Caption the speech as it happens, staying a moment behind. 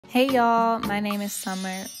Hey y'all, my name is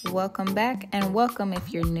Summer. Welcome back and welcome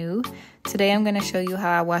if you're new. Today I'm going to show you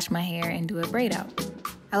how I wash my hair and do a braid out.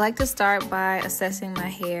 I like to start by assessing my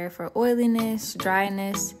hair for oiliness,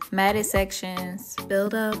 dryness, matted sections,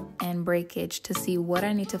 buildup, and breakage to see what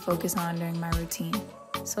I need to focus on during my routine.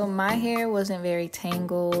 So my hair wasn't very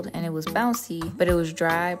tangled and it was bouncy, but it was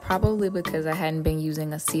dry, probably because I hadn't been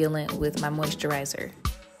using a sealant with my moisturizer.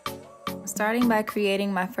 I'm starting by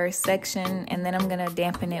creating my first section, and then I'm gonna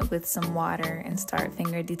dampen it with some water and start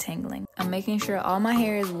finger detangling. I'm making sure all my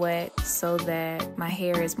hair is wet so that my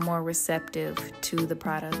hair is more receptive to the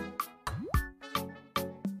product.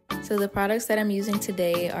 So the products that I'm using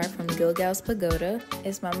today are from Gilgal's Pagoda.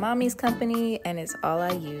 It's my mommy's company and it's all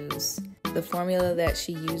I use. The formula that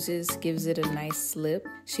she uses gives it a nice slip.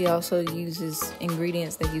 She also uses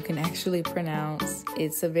ingredients that you can actually pronounce.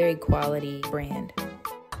 It's a very quality brand.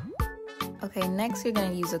 Okay, next you're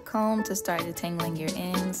gonna use a comb to start detangling your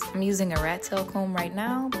ends. I'm using a rat tail comb right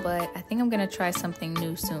now, but I think I'm gonna try something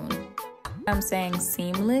new soon. I'm saying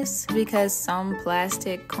seamless because some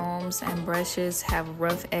plastic combs and brushes have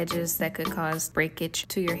rough edges that could cause breakage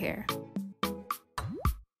to your hair.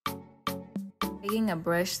 Taking a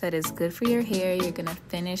brush that is good for your hair, you're gonna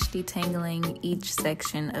finish detangling each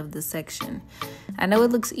section of the section. I know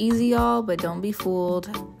it looks easy, y'all, but don't be fooled.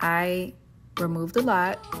 I removed a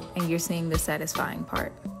lot and you're seeing the satisfying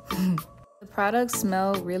part. The products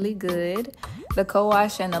smell really good. The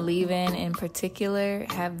co-wash and the leave-in in particular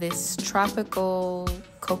have this tropical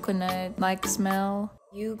coconut-like smell.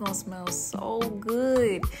 You gonna smell so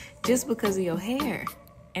good just because of your hair,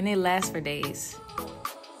 and it lasts for days.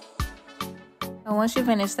 So once you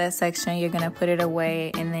finish that section, you're gonna put it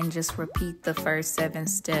away and then just repeat the first 7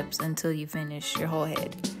 steps until you finish your whole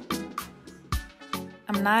head.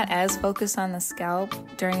 I'm not as focused on the scalp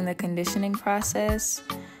during the conditioning process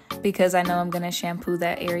because I know I'm going to shampoo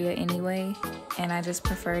that area anyway, and I just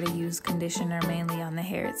prefer to use conditioner mainly on the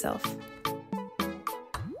hair itself.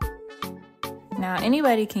 Now,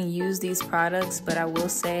 anybody can use these products, but I will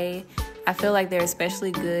say I feel like they're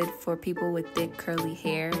especially good for people with thick curly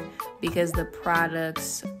hair because the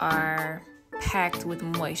products are packed with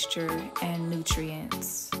moisture and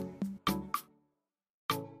nutrients.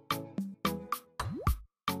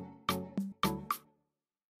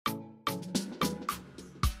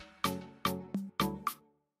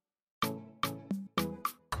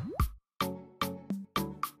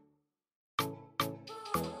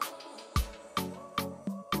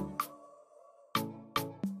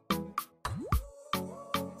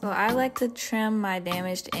 So I like to trim my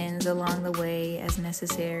damaged ends along the way as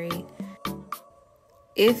necessary.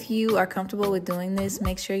 If you are comfortable with doing this,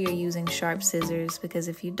 make sure you're using sharp scissors because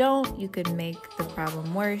if you don't, you could make the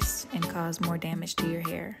problem worse and cause more damage to your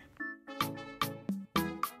hair.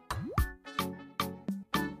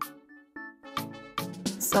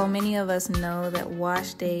 So many of us know that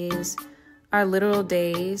wash days are literal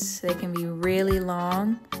days. They can be really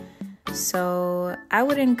long. So I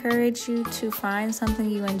would encourage you to find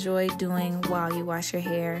something you enjoy doing while you wash your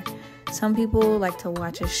hair. Some people like to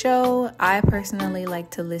watch a show. I personally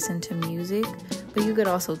like to listen to music, but you could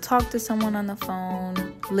also talk to someone on the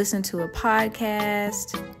phone, listen to a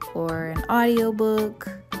podcast or an audiobook.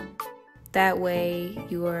 That way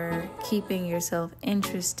you are keeping yourself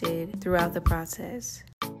interested throughout the process.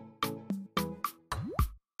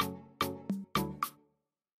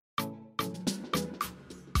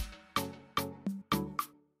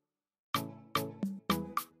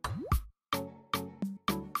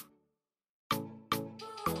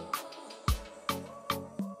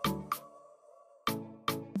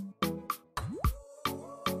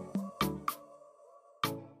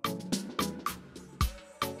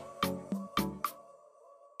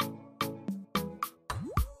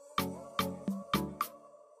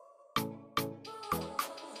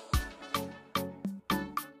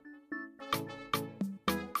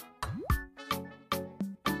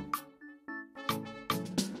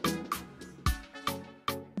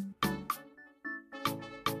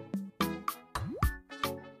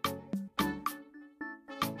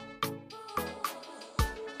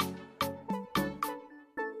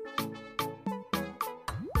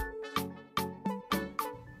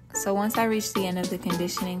 So once I reach the end of the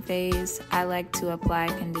conditioning phase, I like to apply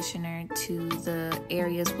conditioner to the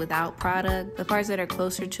areas without product, the parts that are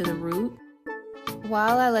closer to the root.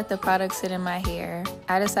 While I let the product sit in my hair,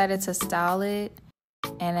 I decided to style it,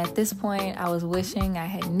 and at this point I was wishing I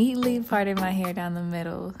had neatly parted my hair down the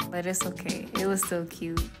middle, but it's okay. It was still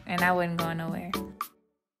cute and I wasn't going nowhere.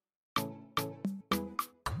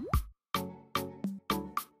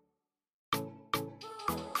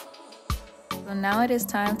 So now it is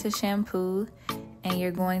time to shampoo, and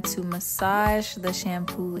you're going to massage the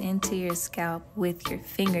shampoo into your scalp with your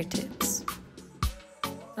fingertips.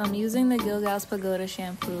 So I'm using the Gilgal's Pagoda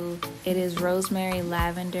shampoo. It is rosemary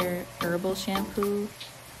lavender herbal shampoo.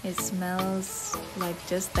 It smells like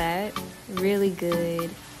just that, really good,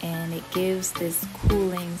 and it gives this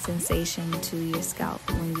cooling sensation to your scalp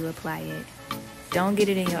when you apply it. Don't get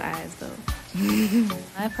it in your eyes though.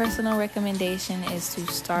 My personal recommendation is to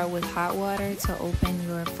start with hot water to open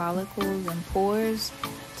your follicles and pores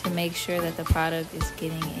to make sure that the product is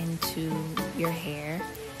getting into your hair,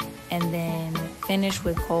 and then finish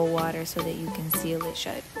with cold water so that you can seal it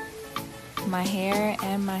shut. My hair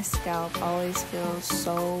and my scalp always feel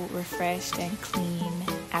so refreshed and clean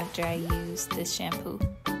after I use this shampoo.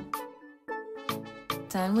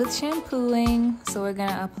 Done with shampooing, so we're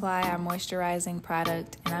gonna apply our moisturizing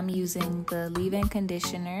product, and I'm using the leave-in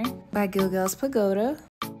conditioner by Gilgal's Pagoda,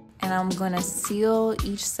 and I'm gonna seal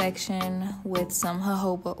each section with some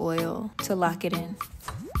jojoba oil to lock it in.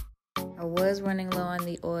 I was running low on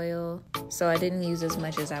the oil, so I didn't use as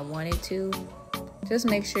much as I wanted to. Just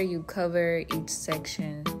make sure you cover each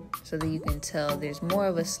section so that you can tell there's more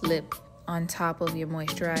of a slip on top of your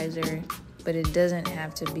moisturizer, but it doesn't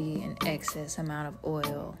have to be an excess amount of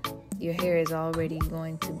oil. Your hair is already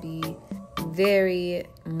going to be very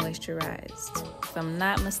moisturized. If I'm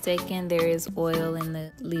not mistaken, there is oil in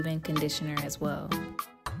the leave-in conditioner as well.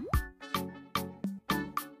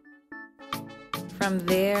 From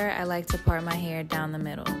there, I like to part my hair down the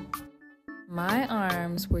middle. My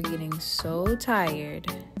arms were getting so tired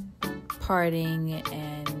parting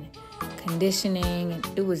and conditioning, and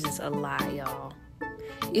it was just a lot, y'all.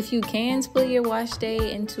 If you can split your wash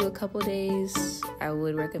day into a couple days, I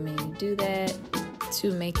would recommend you do that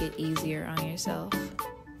to make it easier on yourself.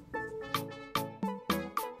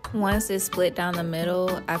 Once it's split down the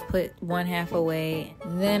middle, I put one half away,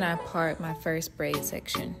 then I part my first braid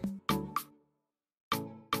section.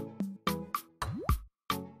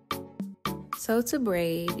 So to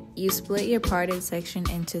braid, you split your parted section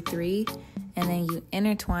into 3, and then you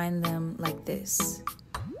intertwine them like this.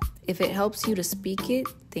 If it helps you to speak it,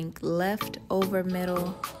 think left over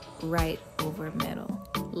middle, right over middle,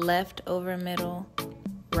 left over middle,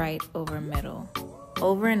 right over middle,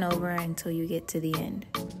 over and over until you get to the end.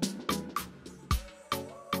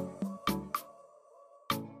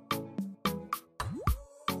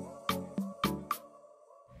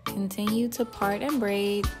 Continue to part and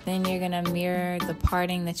braid, then you're gonna mirror the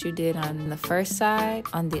parting that you did on the first side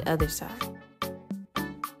on the other side.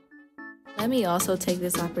 Let me also take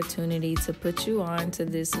this opportunity to put you on to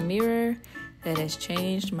this mirror that has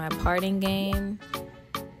changed my parting game.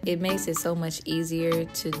 It makes it so much easier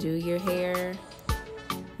to do your hair.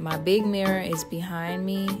 My big mirror is behind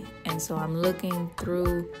me, and so I'm looking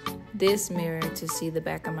through this mirror to see the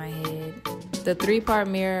back of my head. The 3-part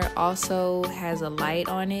mirror also has a light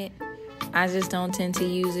on it. I just don't tend to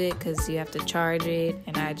use it because you have to charge it,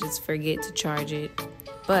 and I just forget to charge it.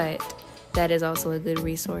 But that is also a good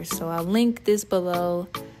resource. So I'll link this below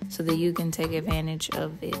so that you can take advantage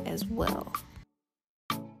of it as well.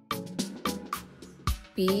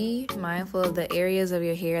 Be mindful of the areas of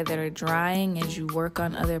your hair that are drying as you work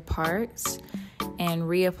on other parts, and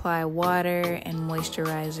reapply water and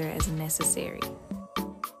moisturizer as necessary.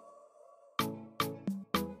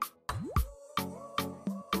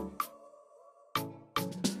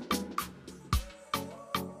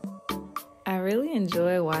 I really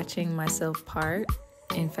enjoy watching myself part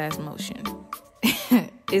in fast motion.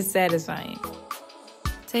 It's satisfying.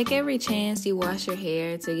 Take every chance you wash your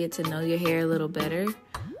hair to get to know your hair a little better.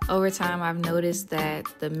 Over time, I've noticed that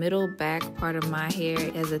the middle back part of my hair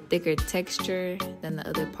has a thicker texture than the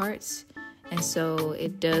other parts, and so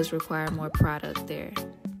it does require more product there.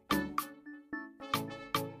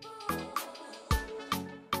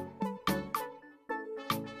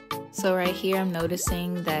 So right here, I'm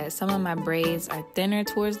noticing that some of my braids are thinner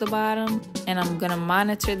towards the bottom, and I'm gonna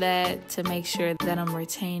monitor that to make sure that I'm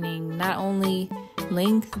retaining not only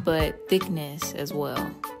length, but thickness as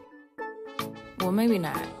well. Well, maybe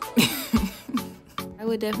not. I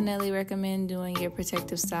would definitely recommend doing your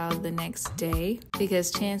protective style the next day, because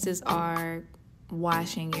chances are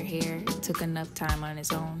washing your hair took enough time on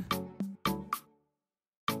its own.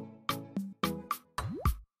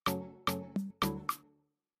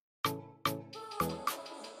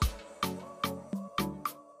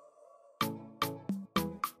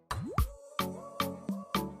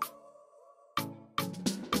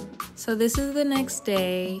 So this is the next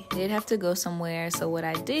day. I did have to go somewhere, so what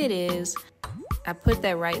I did is I put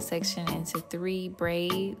that right section into 3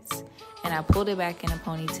 braids, and I pulled it back in a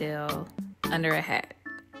ponytail under a hat.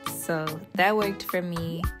 So that worked for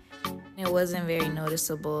me. It wasn't very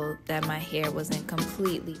noticeable that my hair wasn't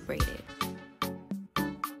completely braided.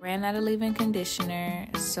 Ran out of leave-in conditioner,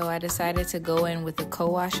 so I decided to go in with the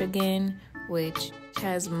co-wash again, which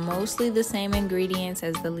has mostly the same ingredients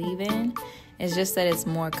as the leave-in. It's just that it's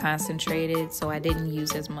more concentrated, so I didn't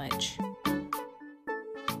use as much.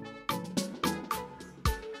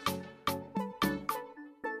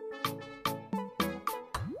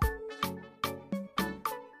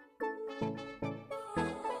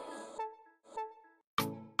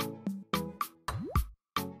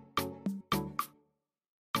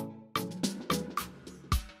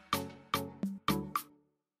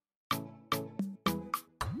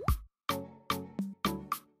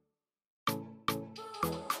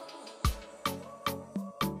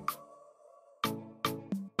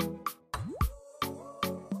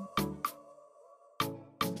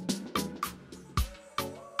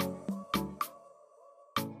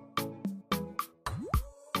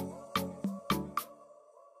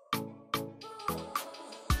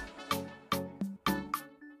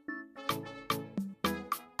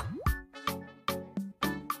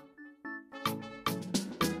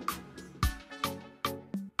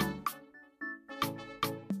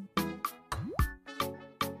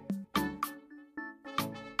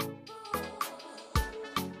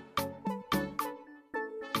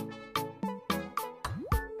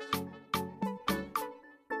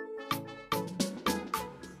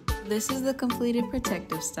 This is the completed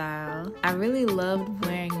protective style. I really loved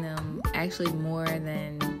wearing them, actually more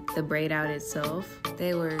than the braid out itself.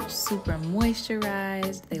 They were super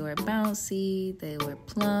moisturized, they were bouncy, they were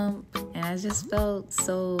plump, and I just felt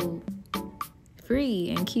so free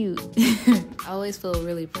and cute. I always feel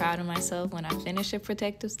really proud of myself when I finish a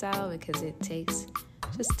protective style because it takes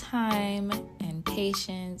just time and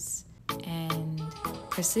patience and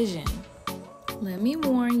precision. Let me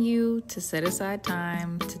warn you to set aside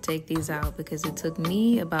time to take these out because it took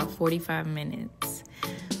me about 45 minutes.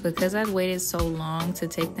 Because I'd waited so long to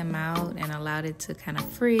take them out and allowed it to kind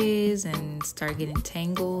of frizz and start getting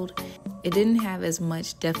tangled, it didn't have as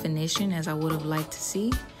much definition as I would have liked to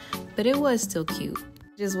see, but it was still cute.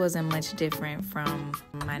 It just wasn't much different from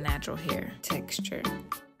my natural hair texture.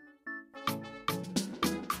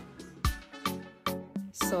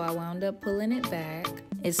 So I wound up pulling it back.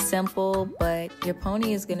 It's simple, but your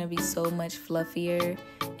pony is gonna be so much fluffier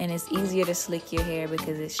and it's easier to slick your hair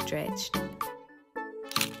because it's stretched.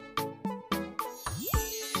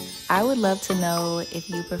 I would love to know if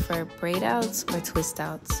you prefer braid outs or twist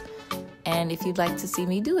outs, and if you'd like to see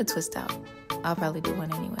me do a twist out. I'll probably do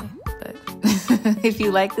one anyway, but if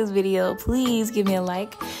you like this video, please give me a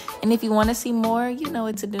like, and if you want to see more, you know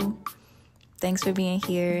what to do. Thanks for being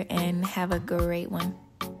here and have a great one.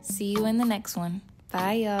 See you in the next one.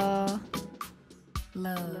 Bye, y'all.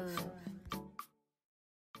 Love.